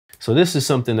So this is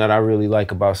something that I really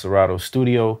like about Serato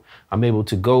Studio. I'm able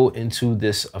to go into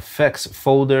this effects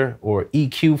folder or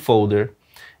EQ folder,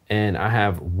 and I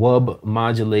have WUB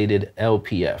modulated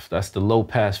LPF. That's the low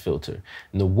pass filter.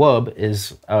 And the WUB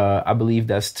is, I believe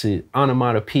that's to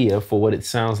onomatopoeia for what it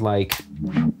sounds like.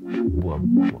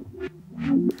 WUB.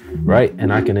 Right?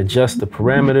 And I can adjust the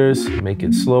parameters, make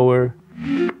it slower,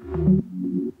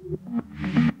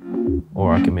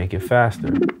 or I can make it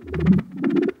faster.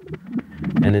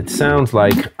 And it sounds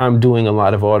like I'm doing a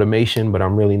lot of automation, but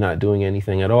I'm really not doing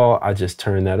anything at all. I just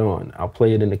turn that on. I'll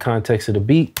play it in the context of the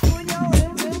beat.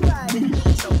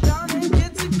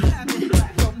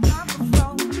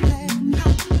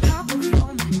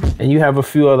 And you have a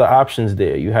few other options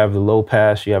there. You have the low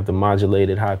pass, you have the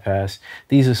modulated high pass.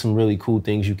 These are some really cool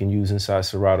things you can use inside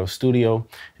Serato Studio.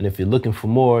 And if you're looking for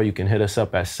more, you can hit us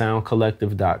up at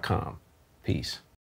soundcollective.com. Peace.